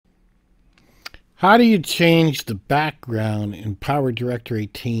How do you change the background in PowerDirector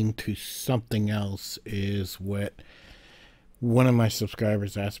 18 to something else is what one of my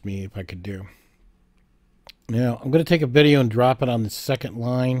subscribers asked me if I could do. Now, I'm going to take a video and drop it on the second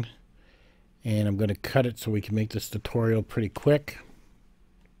line, and I'm going to cut it so we can make this tutorial pretty quick.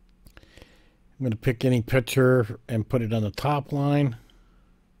 I'm going to pick any picture and put it on the top line,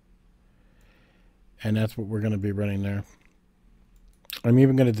 and that's what we're going to be running there. I'm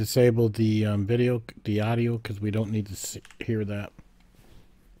even going to disable the audio, because we don't need to hear that.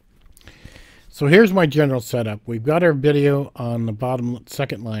 So here's my general setup. We've got our video on the bottom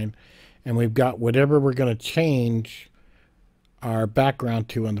second line, and we've got whatever we're going to change our background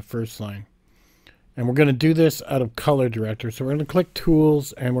to on the first line. And we're going to do this out of ColorDirector. So we're going to click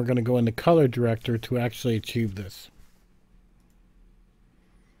Tools, and we're going to go into ColorDirector to actually achieve this.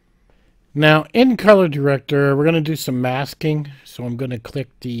 Now, in ColorDirector, we're going to do some masking. So I'm going to click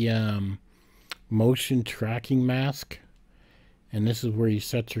the motion tracking mask. And this is where you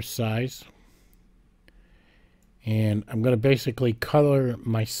set your size. And I'm going to basically color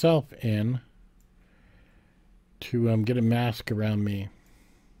myself in to get a mask around me.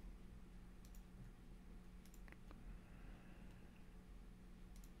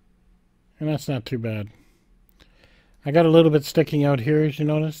 And that's not too bad. I got a little bit sticking out here, as you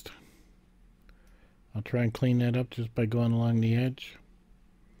noticed. I'll try and clean that up just by going along the edge.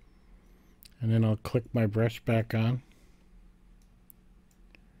 And then I'll click my brush back on.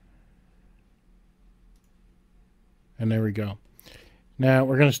 And there we go. Now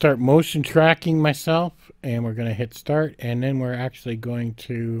we're going to start motion tracking myself, and we're going to hit start, and then we're actually going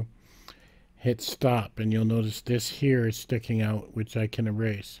to hit stop. And you'll notice this here is sticking out, which I can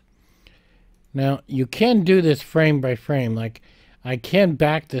erase. Now you can do this frame by frame. Like, I can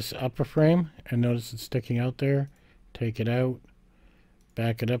back this up a frame, and notice it's sticking out there. Take it out,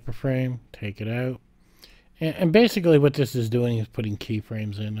 back it up a frame, take it out. And basically what this is doing is putting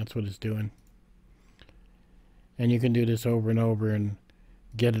keyframes in. That's what it's doing. And you can do this over and over and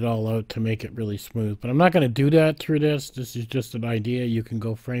get it all out to make it really smooth. But I'm not going to do that through this. This is just an idea. You can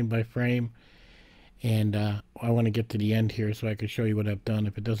go frame by frame. And I want to get to the end here so I can show you what I've done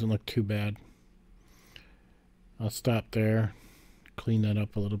if it doesn't look too bad. I'll stop there. Clean that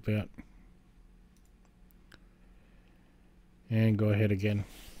up a little bit. And go ahead again.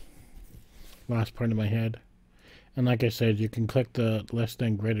 Last part of my head. And like I said, you can click the less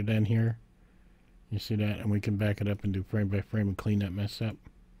than greater than here. You see that? And we can back it up and do frame by frame and clean that mess up.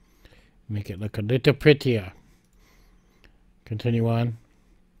 Make it look a little prettier. Continue on.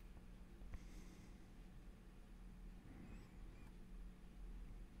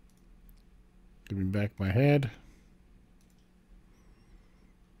 Give me back my head.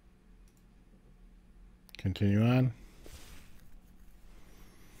 Continue on.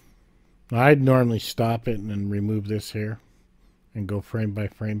 I'd normally stop it and then remove this here and go frame by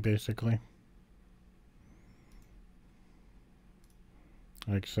frame basically.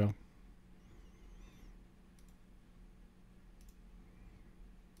 Like so.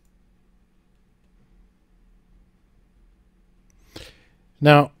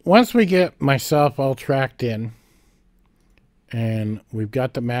 Now, once we get myself all tracked in and we've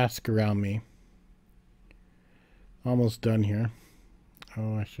got the mask around me, almost done here.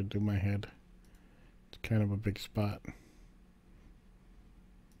 Oh, I should do my head. It's kind of a big spot.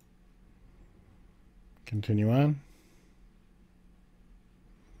 Continue on.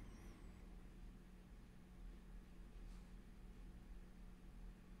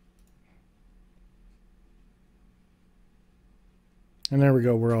 And there we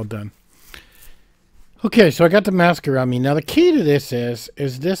go, we're all done. Okay, so I got the mask around me. Now the key to this is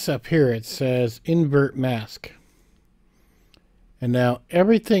this up here. It says Invert Mask. And now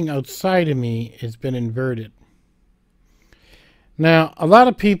everything outside of me has been inverted. Now, a lot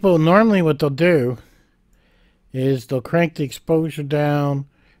of people, normally what they'll do is they'll crank the exposure down,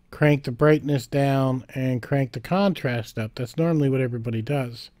 crank the brightness down, and crank the contrast up. That's normally what everybody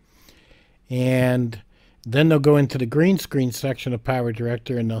does. And then they'll go into the green screen section of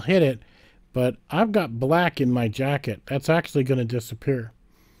PowerDirector and they'll hit it. But I've got black in my jacket. That's actually going to disappear.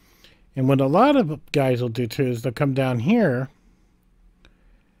 And what a lot of guys will do too is they'll come down here.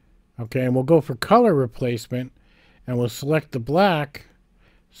 Okay, and we'll go for color replacement. And we'll select the black.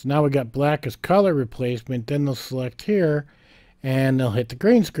 So now we got black as color replacement. Then they'll select here. And they'll hit the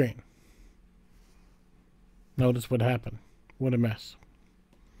green screen. Notice what happened. What a mess.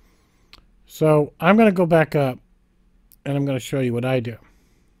 So I'm going to go back up. And I'm going to show you what I do.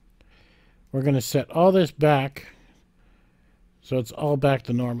 We're going to set all this back so it's all back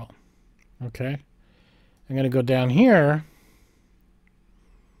to normal. Okay. I'm going to go down here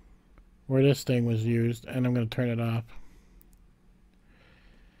where this thing was used, and I'm going to turn it off.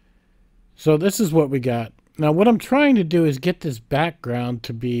 So this is what we got. Now what I'm trying to do is get this background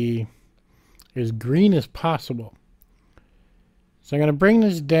to be as green as possible. So I'm going to bring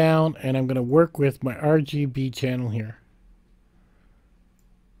this down, and I'm going to work with my RGB channel here.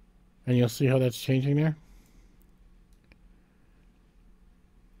 And you'll see how that's changing there.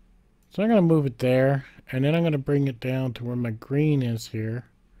 So I'm going to move it there, and then I'm going to bring it down to where my green is here.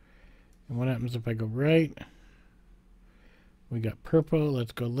 And what happens if I go right? We got purple,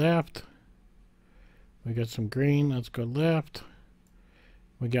 let's go left. We got some green, let's go left.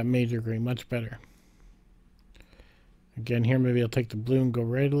 We got major green, much better. Again, here maybe I'll take the blue and go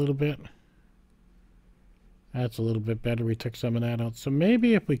right a little bit. That's a little bit better. We took some of that out. So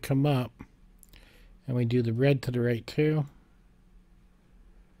maybe if we come up and we do the red to the right too,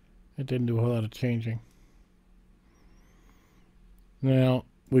 it didn't do a whole lot of changing. Now,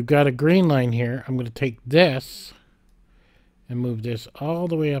 we've got a green line here. I'm going to take this and move this all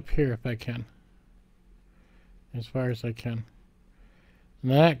the way up here if I can. As far as I can.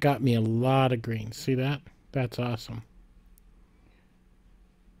 And that got me a lot of green. See that? That's awesome.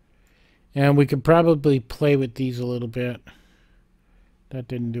 And we could probably play with these a little bit. That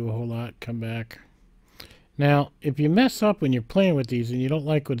didn't do a whole lot. Come back. Now, if you mess up when you're playing with these and you don't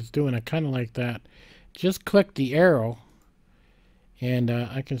like what it's doing, I kind of like that. Just click the arrow. And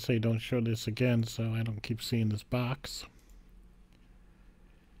I can say don't show this again so I don't keep seeing this box.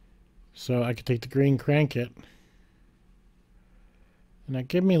 So I could take the green, crank it. And that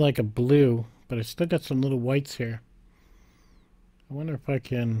give me like a blue, but I still got some little whites here. I wonder if I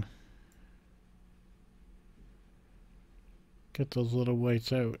can get those little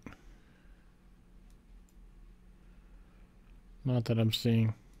whites out. Not that I'm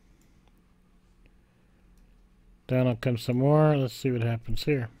seeing. Down will come some more. Let's see what happens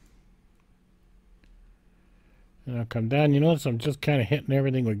here. And I'll come down. You notice I'm just kind of hitting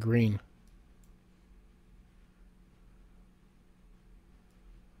everything with green.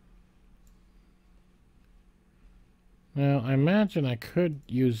 Now, I imagine I could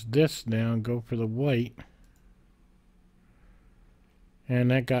use this now and go for the white.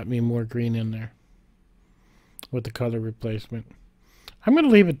 And that got me more green in there with the color replacement. I'm going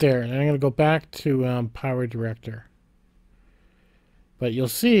to leave it there, and I'm going to go back to PowerDirector. But you'll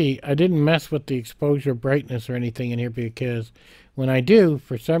see I didn't mess with the exposure brightness or anything in here because when I do,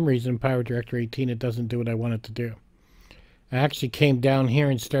 for some reason, PowerDirector 18, it doesn't do what I want it to do. I actually came down here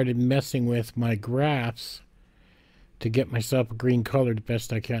and started messing with my graphs to get myself a green color the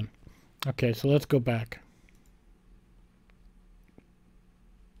best I can. Okay, so let's go back.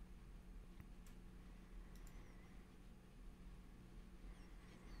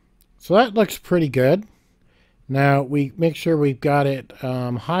 So that looks pretty good. Now we make sure we've got it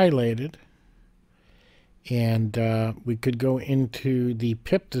highlighted, and we could go into the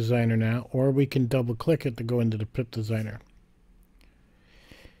pip designer now, or we can double click it to go into the pip designer.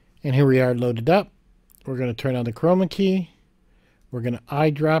 And here we are loaded up. We're going to turn on the Chroma Key. We're going to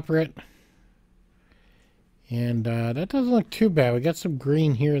eyedropper it. And that doesn't look too bad. We got some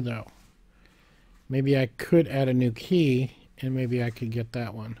green here though. Maybe I could add a new key and maybe I could get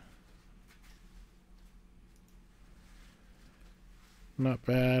that one. Not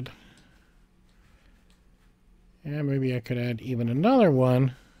bad. And maybe I could add even another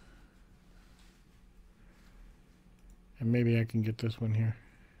one. And maybe I can get this one here.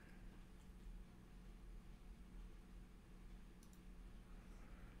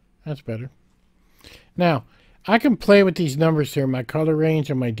 That's better. Now, I can play with these numbers here, my color range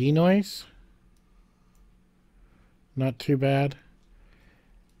and my denoise. Not too bad.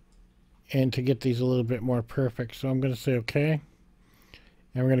 And to get these a little bit more perfect. So I'm going to say okay.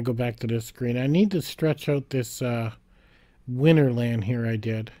 And we're going to go back to this screen. I need to stretch out this Winterland here I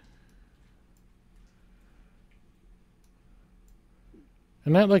did.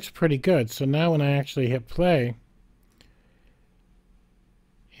 And that looks pretty good. So now when I actually hit play,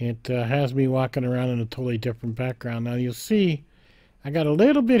 it has me walking around in a totally different background. Now you'll see I got a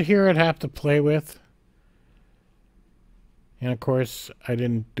little bit here I'd have to play with. And of course I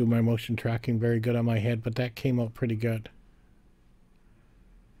didn't do my motion tracking very good on my head, but that came out pretty good.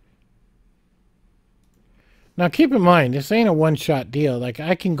 Now keep in mind, this ain't a one-shot deal. Like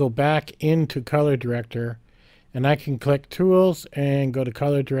I can go back into ColorDirector and I can click Tools and go to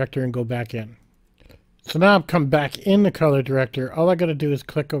ColorDirector and go back in. So now I've come back in the ColorDirector. All I got to do is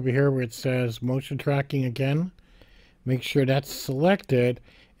click over here where it says motion tracking again. Make sure that's selected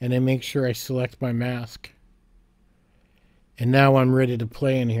and then make sure I select my mask. And now I'm ready to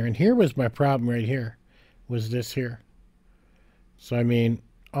play in here. And here was my problem right here, was this here. So I mean,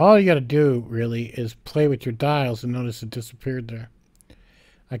 all you got to do really is play with your dials and notice it disappeared there.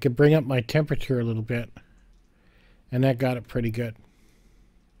 I could bring up my temperature a little bit, and that got it pretty good.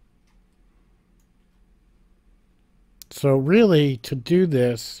 So really, to do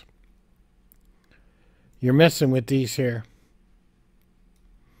this, you're messing with these here,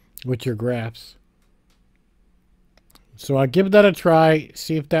 with your graphs. So I'll give that a try,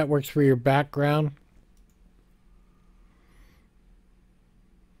 see if that works for your background.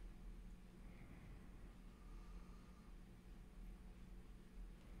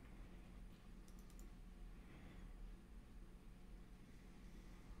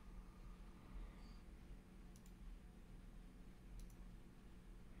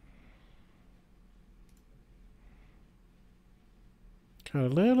 Got a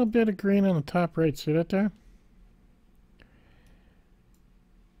little bit of green on the top right, see that there?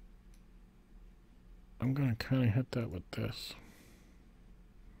 I'm going to kind of hit that with this.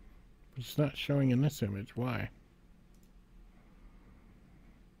 But it's not showing in this image. Why?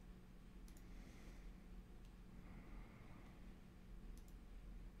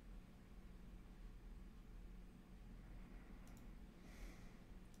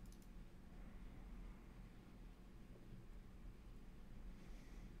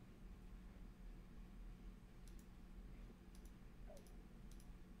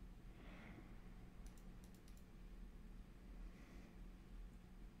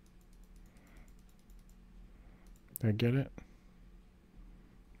 Did I get it?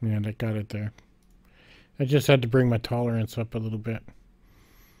 Yeah, I got it there. I just had to bring my tolerance up a little bit.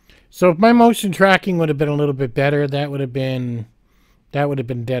 So if my motion tracking would have been a little bit better, that would have been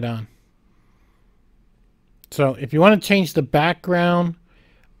dead on. So if you want to change the background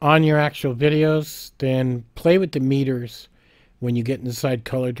on your actual videos, then play with the meters when you get inside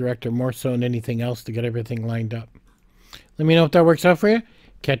ColorDirector more so than anything else to get everything lined up. Let me know if that works out for you.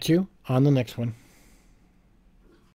 Catch you on the next one.